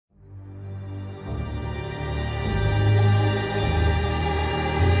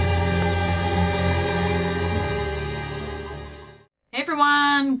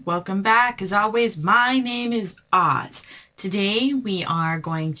welcome back. As always, my name is Oz. Today we are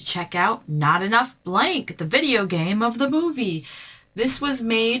going to check out Not Enough Blank, the video game of the movie. This was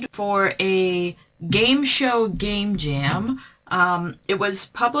made for a game show game jam. It was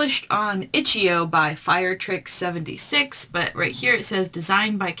published on Itch.io by Firetrick76, but right here it says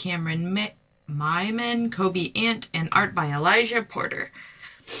designed by Cameron Myman, Kobe Ant, and art by Elijah Porter.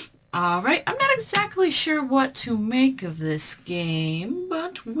 Alright, I'm not exactly sure what to make of this game,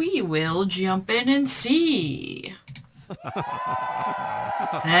 but we will jump in and see.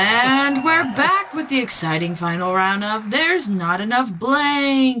 And we're back with the exciting final round of There's Not Enough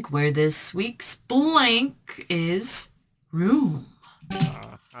Blank, where this week's blank is room.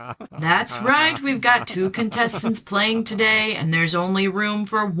 That's right, we've got two contestants playing today, and there's only room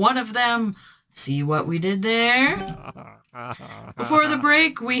for one of them. See what we did there? Before the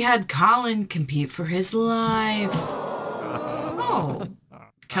break, we had Colin compete for his life. Oh.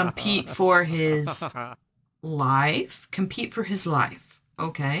 Compete for his life? Compete for his life.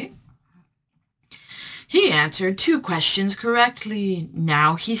 Okay. He answered 2 questions correctly.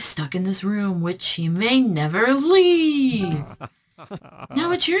 Now he's stuck in this room, which he may never leave.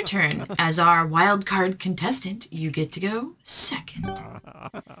 Now it's your turn. As our wild card contestant, you get to go second.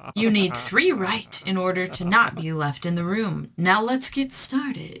 You need 3 right in order to not be left in the room. Now let's get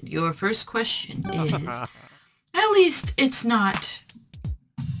started. Your first question is, at least it's not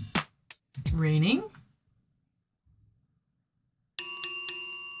raining.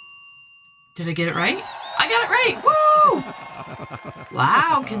 Did I get it right? I got it right! Woo!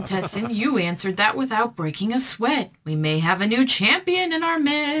 Wow, contestant, you answered that without breaking a sweat. We may have a new champion in our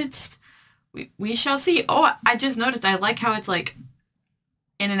midst. We shall see. Oh, I just noticed. I like how it's like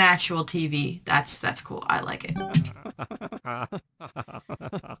in an actual TV. That's cool. I like it.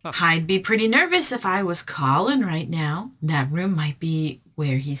 I'd be pretty nervous if I was Colin right now. That room might be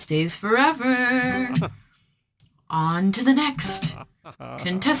where he stays forever. On to the next.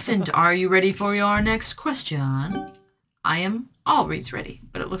 Contestant, are you ready for your next question? I am always ready,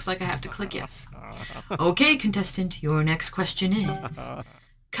 but it looks like I have to click yes. Okay, contestant, your next question is,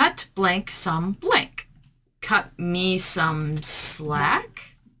 cut blank some blank. Cut me some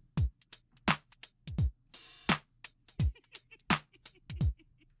slack.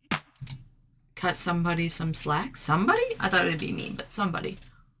 Cut somebody some slack. Somebody? I thought it'd be me, but somebody.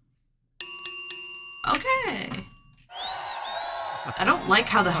 Okay. I don't like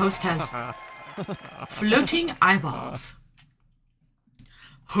how the host has floating eyeballs.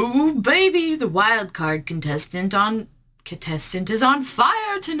 Who baby, the wild card contestant is on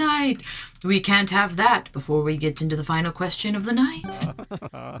fire tonight. We can't have that before we get into the final question of the night.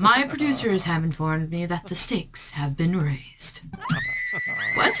 My producers have informed me that the stakes have been raised.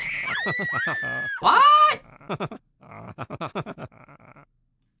 What? What?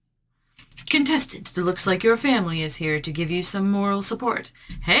 Contestant, it looks like your family is here to give you some moral support.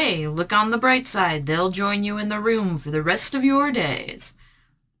 Hey, look on the bright side. They'll join you in the room for the rest of your days.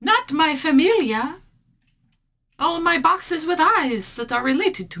 Not my familia. All my boxes with eyes that are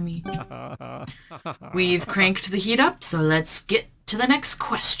related to me. We've cranked the heat up, so let's get to the next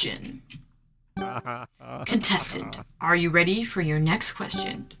question. Contestant, are you ready for your next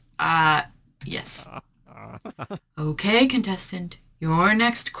question? Yes. Okay, contestant, your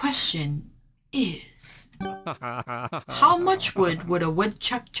next question is, how much wood would a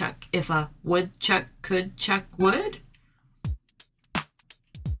woodchuck chuck if a woodchuck could chuck wood?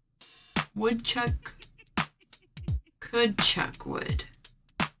 Woodchuck could chuck wood.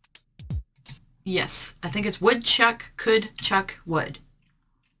 Yes, I think it's woodchuck could chuck wood.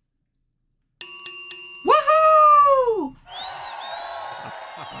 Woohoo!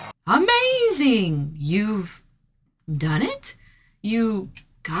 Amazing! You've done it? You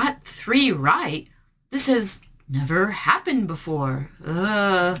got 3 right. This has never happened before.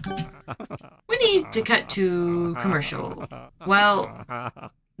 We need to cut to commercial. Well,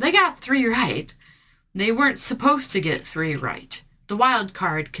 they got 3 right. They weren't supposed to get 3 right. The wild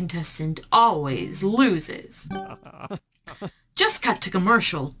card contestant always loses. Just cut to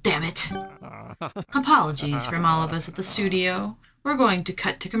commercial, damn it. Apologies from all of us at the studio. We're going to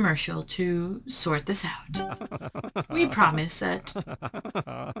cut to commercial to sort this out. We promise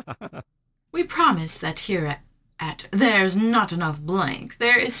that here at There's Not Enough Blank,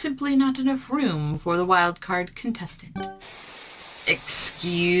 there is simply not enough room for the wildcard contestant.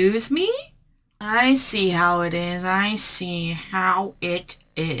 Excuse me? I see how it is. I see how it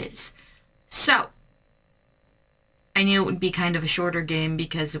is. So, I knew it would be kind of a shorter game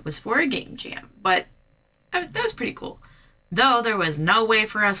because it was for a game jam, but that was pretty cool. Though there was no way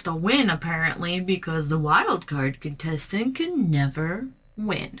for us to win, apparently, because the wild card contestant can never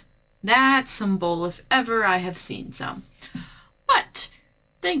win. That's some bull if ever I have seen some. But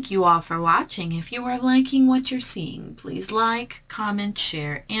thank you all for watching. If you are liking what you're seeing, please like, comment,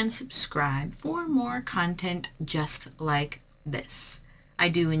 share, and subscribe for more content just like this. I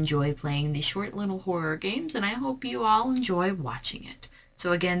do enjoy playing these short little horror games, and I hope you all enjoy watching it.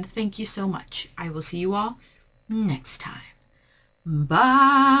 So again, thank you so much. I will see you all next time.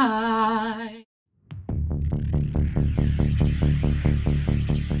 Bye!